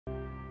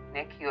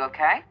Nick, you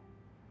okay?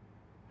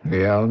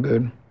 Yeah, all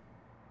good.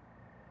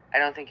 I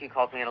don't think you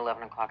called me at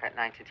 11 o'clock at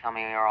night to tell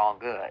me you're all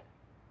good.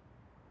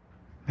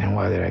 And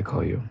why did I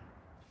call you?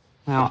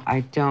 Well,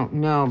 I don't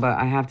know, but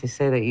I have to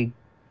say that you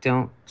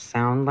don't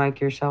sound like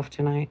yourself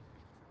tonight.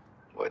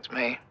 What's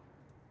me?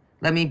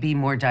 Let me be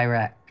more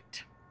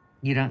direct.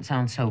 You don't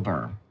sound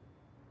sober.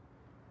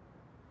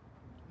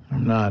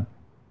 I'm not.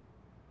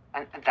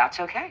 And that's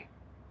okay.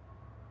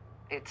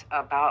 It's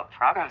about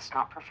progress,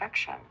 not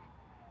perfection.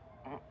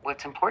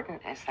 What's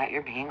important is that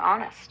you're being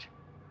honest.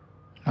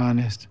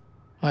 Honest.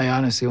 I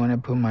honestly want to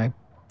put my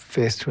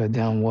fist to a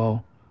down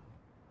wall.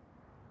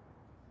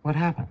 What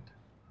happened?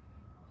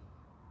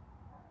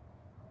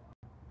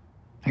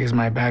 I guess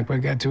my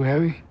backpack got too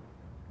heavy.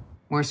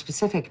 More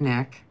specific,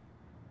 Nick.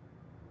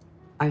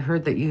 I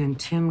heard that you and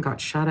Tim got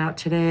shot out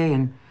today,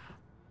 and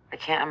I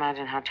can't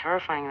imagine how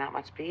terrifying that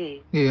must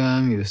be. Yeah,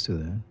 I'm used to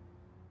that.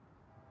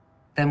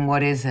 Then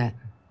what is it?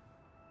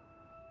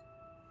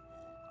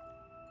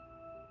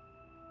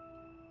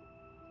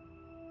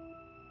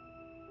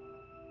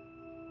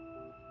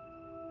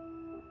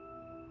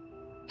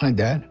 My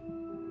dad?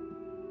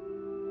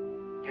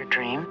 Your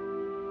dream?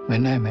 My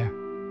nightmare.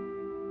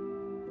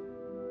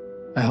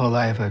 My whole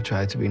life I've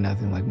tried to be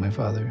nothing like my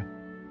father.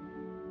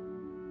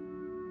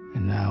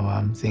 And now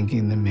I'm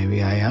thinking that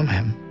maybe I am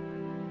him.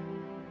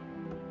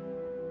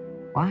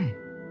 Why?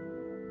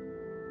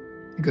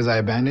 Because I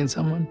abandoned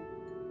someone.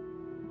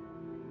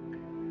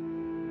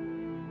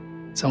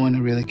 Someone I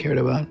really cared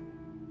about.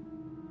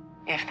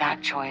 If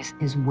that choice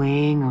is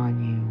weighing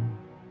on you,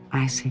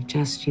 I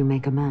suggest you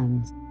make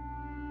amends.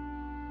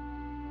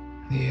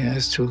 Yeah,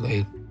 it's too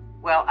late.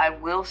 Well, I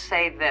will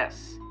say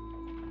this.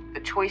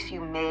 The choice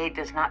you made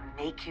does not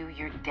make you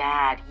your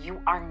dad.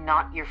 You are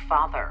not your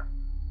father.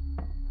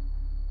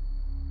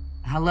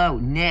 Hello,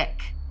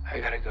 Nick. I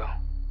gotta go.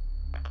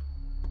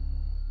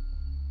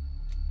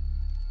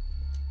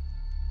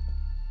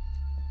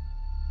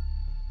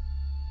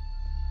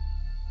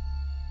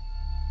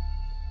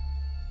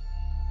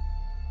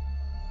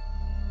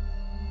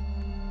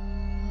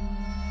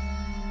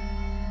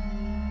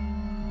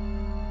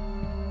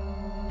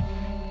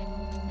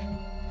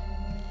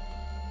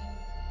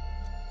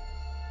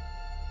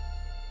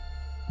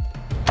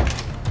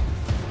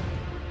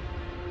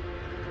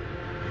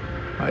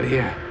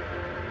 Maria.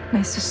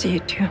 Nice to see you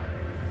too.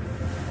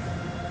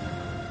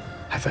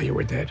 I thought you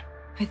were dead.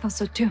 I thought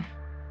so too.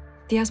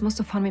 Diaz must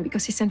have found me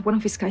because he sent one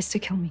of his guys to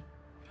kill me.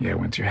 Yeah, I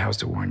went to your house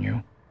to warn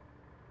you.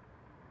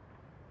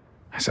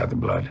 I saw the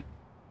blood.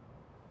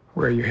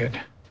 Where are you hid?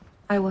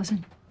 I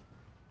wasn't.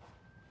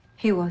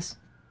 He was.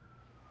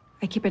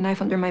 I keep a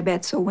knife under my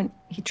bed, so when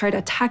he tried to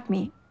attack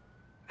me,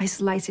 I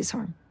sliced his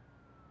arm.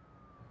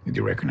 Did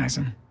you recognize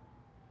him?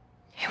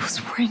 He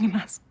was wearing a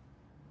mask.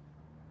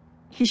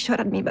 He shot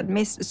at me but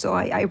missed, so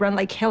I ran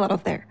like hell out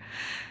of there.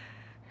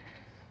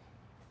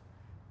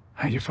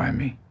 How'd you find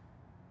me?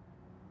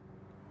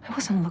 I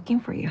wasn't looking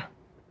for you.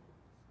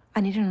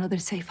 I needed another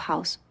safe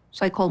house,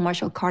 so I called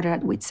Marshall Carter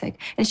at Whitsec,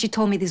 and she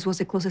told me this was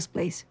the closest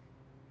place.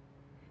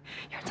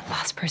 You're the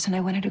last person I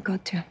wanted to go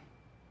to.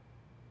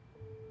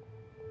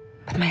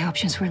 But my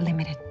options were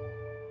limited.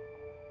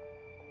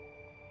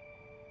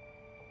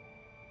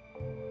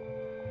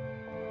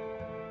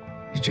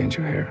 You changed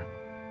your hair.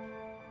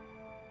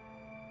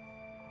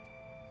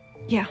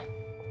 Yeah.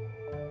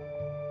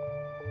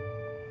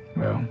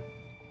 Well,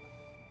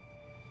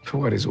 for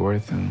what it's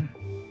worth,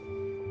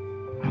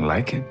 I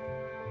like it.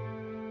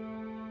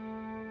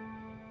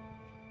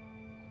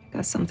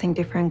 Got something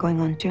different going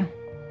on, too.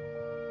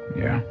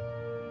 Yeah?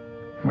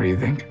 What do you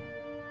think?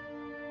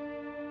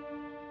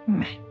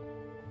 Meh.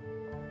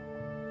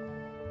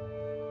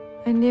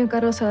 I knew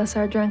Carlos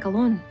Salazar drank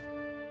alone.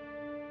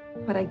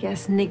 But I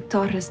guess Nick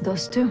Torres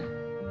does, too.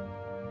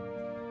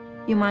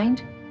 You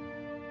mind?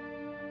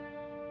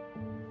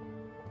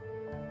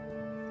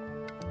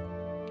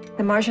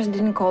 The Marshals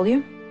didn't call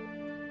you?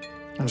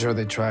 I'm sure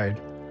they tried.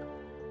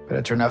 But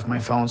I turned off my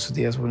phone so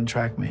Diaz wouldn't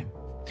track me.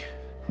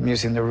 I'm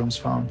using the room's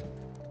phone.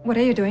 What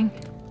are you doing?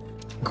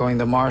 I'm calling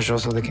the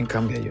Marshals so they can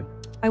come get you.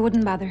 I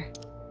wouldn't bother.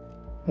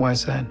 Why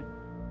is that?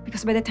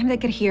 Because by the time they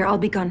get here, I'll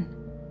be gone.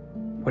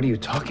 What are you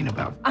talking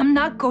about? I'm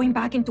not going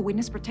back into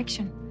witness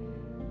protection.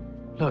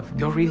 Look,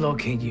 they'll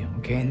relocate you,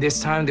 okay? And this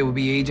time there will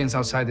be agents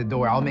outside the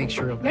door. I'll make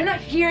sure of that. You're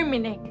not hearing me,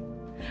 Nick.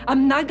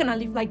 I'm not gonna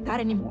live like that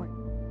anymore.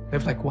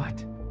 Live like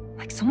what?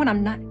 Like someone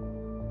I'm not.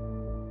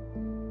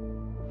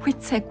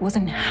 Whitsec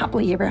wasn't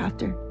happily ever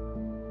after.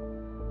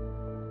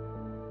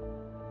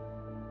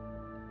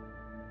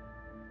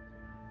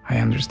 I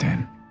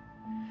understand.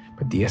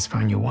 But Diaz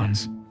found you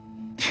once.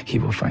 He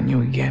will find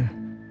you again.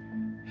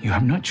 You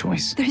have no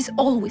choice. There is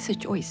always a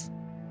choice.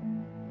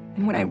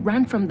 And when I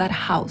ran from that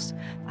house,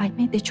 I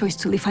made the choice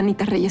to leave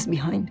Anita Reyes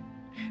behind.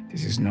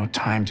 This is no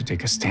time to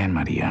take a stand,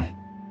 Maria.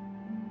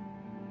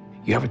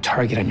 You have a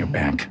target on your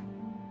back.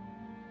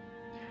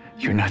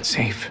 You're not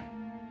safe.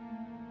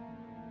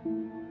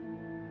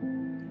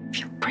 I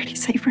feel pretty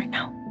safe right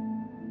now.